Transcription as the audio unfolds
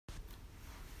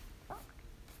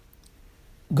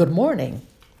Good morning.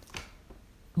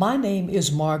 My name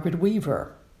is Margaret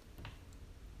Weaver.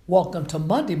 Welcome to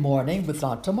Monday Morning with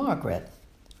Dr. Margaret.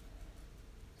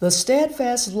 The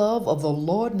steadfast love of the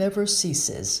Lord never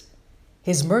ceases.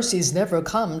 His mercies never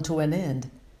come to an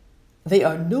end. They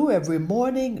are new every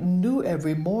morning, new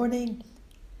every morning.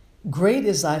 Great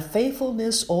is thy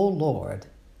faithfulness, O Lord.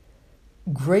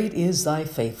 Great is thy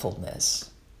faithfulness.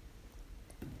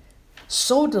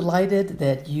 So delighted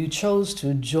that you chose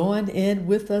to join in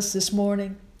with us this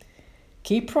morning.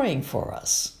 Keep praying for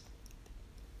us.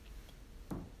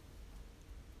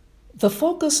 The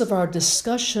focus of our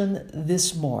discussion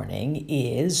this morning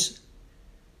is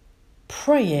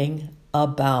praying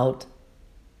about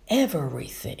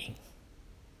everything.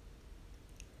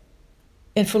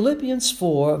 In Philippians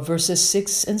 4, verses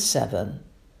 6 and 7,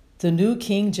 the New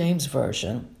King James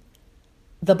Version,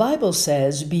 the Bible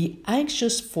says, "Be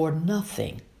anxious for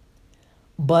nothing,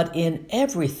 but in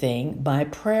everything by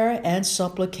prayer and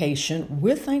supplication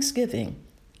with thanksgiving.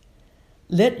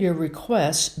 Let your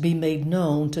requests be made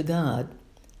known to God.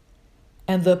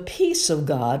 And the peace of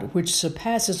God, which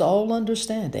surpasses all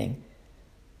understanding,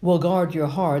 will guard your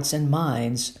hearts and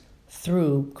minds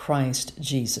through Christ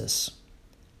Jesus."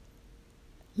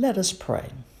 Let us pray.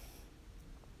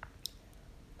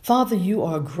 Father, you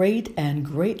are great and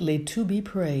greatly to be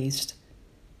praised.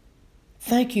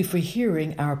 Thank you for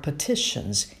hearing our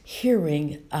petitions,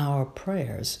 hearing our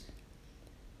prayers.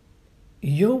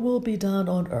 Your will be done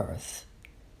on earth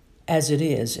as it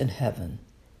is in heaven.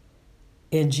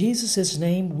 In Jesus'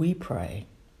 name we pray.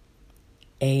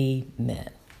 Amen.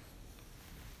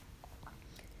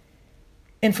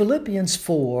 In Philippians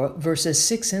 4, verses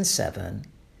 6 and 7,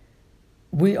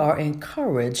 we are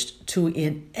encouraged to,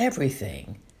 in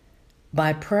everything,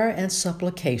 by prayer and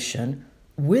supplication,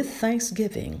 with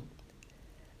thanksgiving,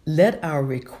 let our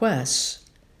requests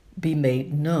be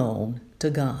made known to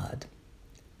God.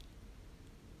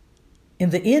 In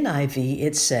the NIV,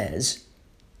 it says,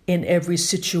 "In every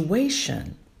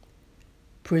situation,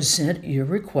 present your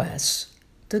requests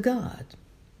to God."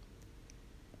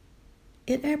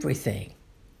 In everything.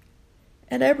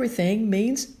 And everything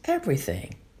means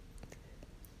everything.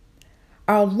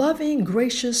 Our loving,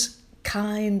 gracious,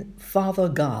 kind Father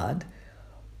God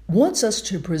wants us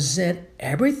to present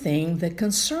everything that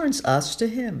concerns us to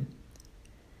Him.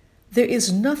 There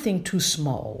is nothing too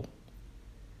small,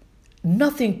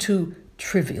 nothing too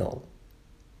trivial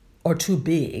or too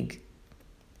big.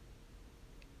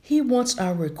 He wants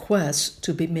our requests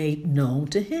to be made known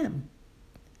to Him.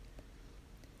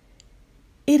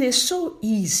 It is so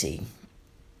easy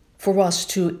for us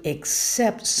to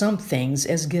accept some things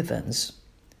as givens.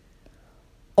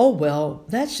 Oh, well,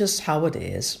 that's just how it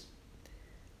is.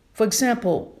 For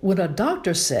example, when a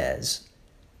doctor says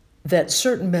that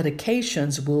certain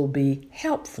medications will be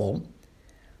helpful,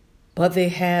 but they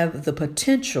have the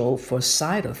potential for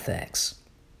side effects,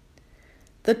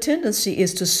 the tendency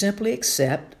is to simply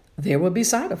accept there will be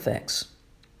side effects.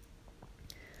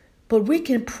 But we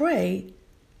can pray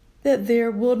that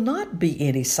there will not be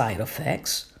any side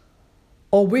effects,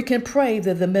 or we can pray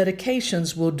that the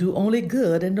medications will do only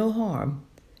good and no harm.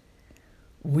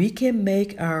 We can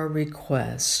make our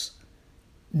requests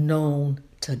known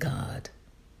to God.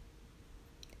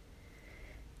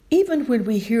 Even when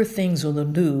we hear things on the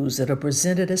news that are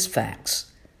presented as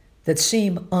facts that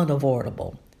seem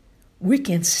unavoidable, we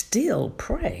can still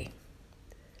pray.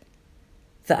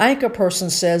 The anchor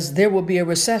person says there will be a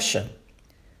recession,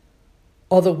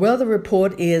 or the weather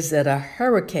report is that a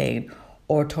hurricane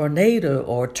or tornado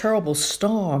or terrible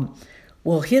storm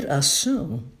will hit us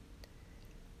soon.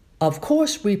 Of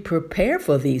course, we prepare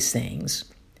for these things.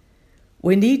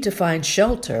 We need to find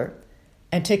shelter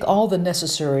and take all the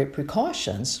necessary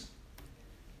precautions,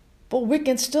 but we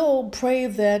can still pray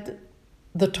that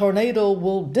the tornado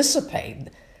will dissipate,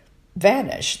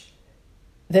 vanish,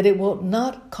 that it will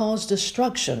not cause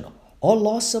destruction or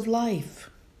loss of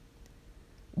life.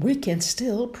 We can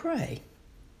still pray.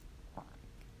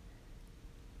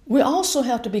 We also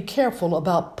have to be careful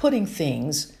about putting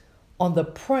things on the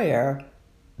prayer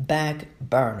back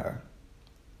burner.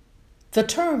 The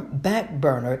term back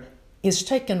burner is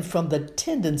taken from the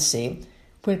tendency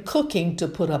when cooking to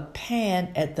put a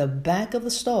pan at the back of the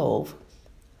stove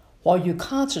while you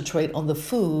concentrate on the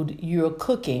food you're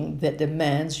cooking that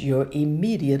demands your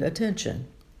immediate attention.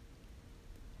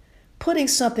 Putting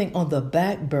something on the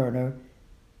back burner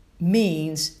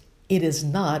means it is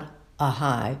not a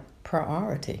high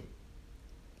priority.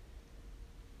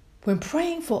 When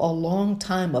praying for a long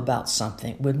time about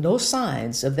something with no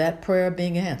signs of that prayer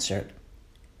being answered,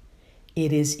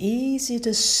 it is easy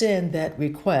to send that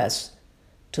request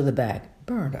to the back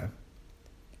burner.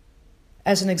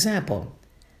 As an example,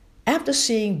 after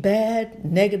seeing bad,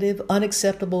 negative,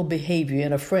 unacceptable behavior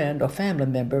in a friend or family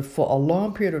member for a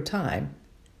long period of time,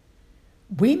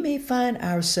 we may find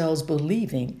ourselves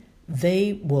believing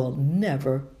they will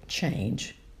never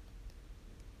change.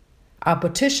 Our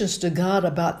petitions to God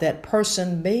about that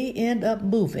person may end up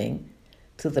moving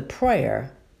to the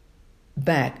prayer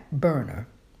back burner.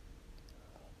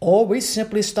 Or we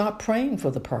simply stop praying for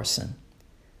the person.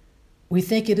 We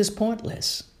think it is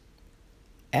pointless.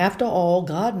 After all,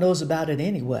 God knows about it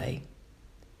anyway.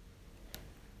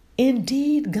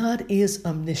 Indeed, God is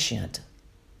omniscient,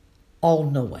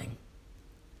 all-knowing.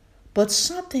 But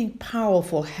something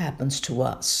powerful happens to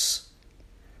us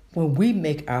when we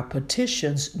make our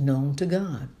petitions known to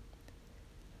God.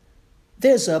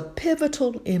 There's a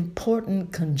pivotal,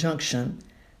 important conjunction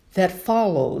that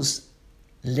follows,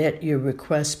 "Let your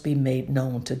requests be made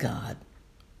known to God."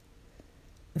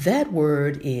 That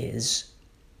word is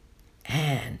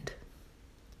 "and."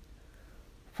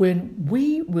 When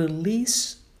we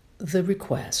release the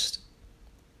request,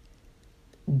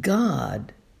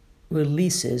 God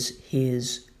releases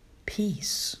his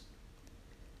peace.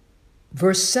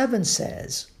 Verse 7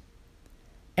 says,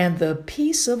 "And the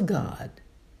peace of God,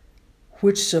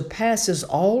 which surpasses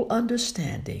all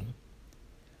understanding,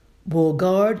 will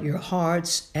guard your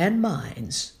hearts and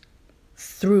minds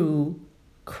through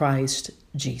Christ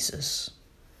Jesus."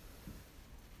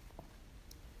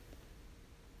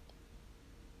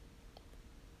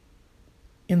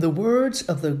 In the words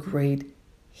of the great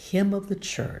hymn of the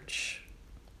church,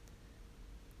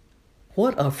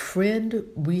 what a friend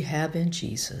we have in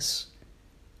Jesus,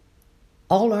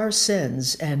 all our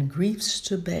sins and griefs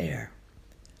to bear.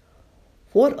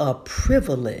 What a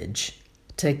privilege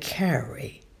to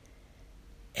carry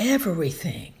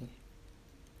everything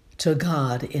to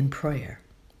God in prayer.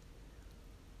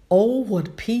 Oh,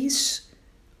 what peace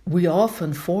we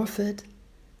often forfeit.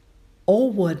 Oh,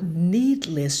 what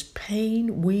needless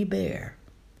pain we bear.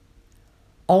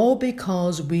 All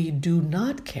because we do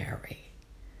not carry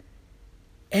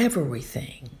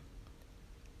everything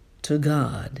to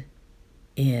God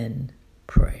in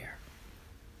prayer.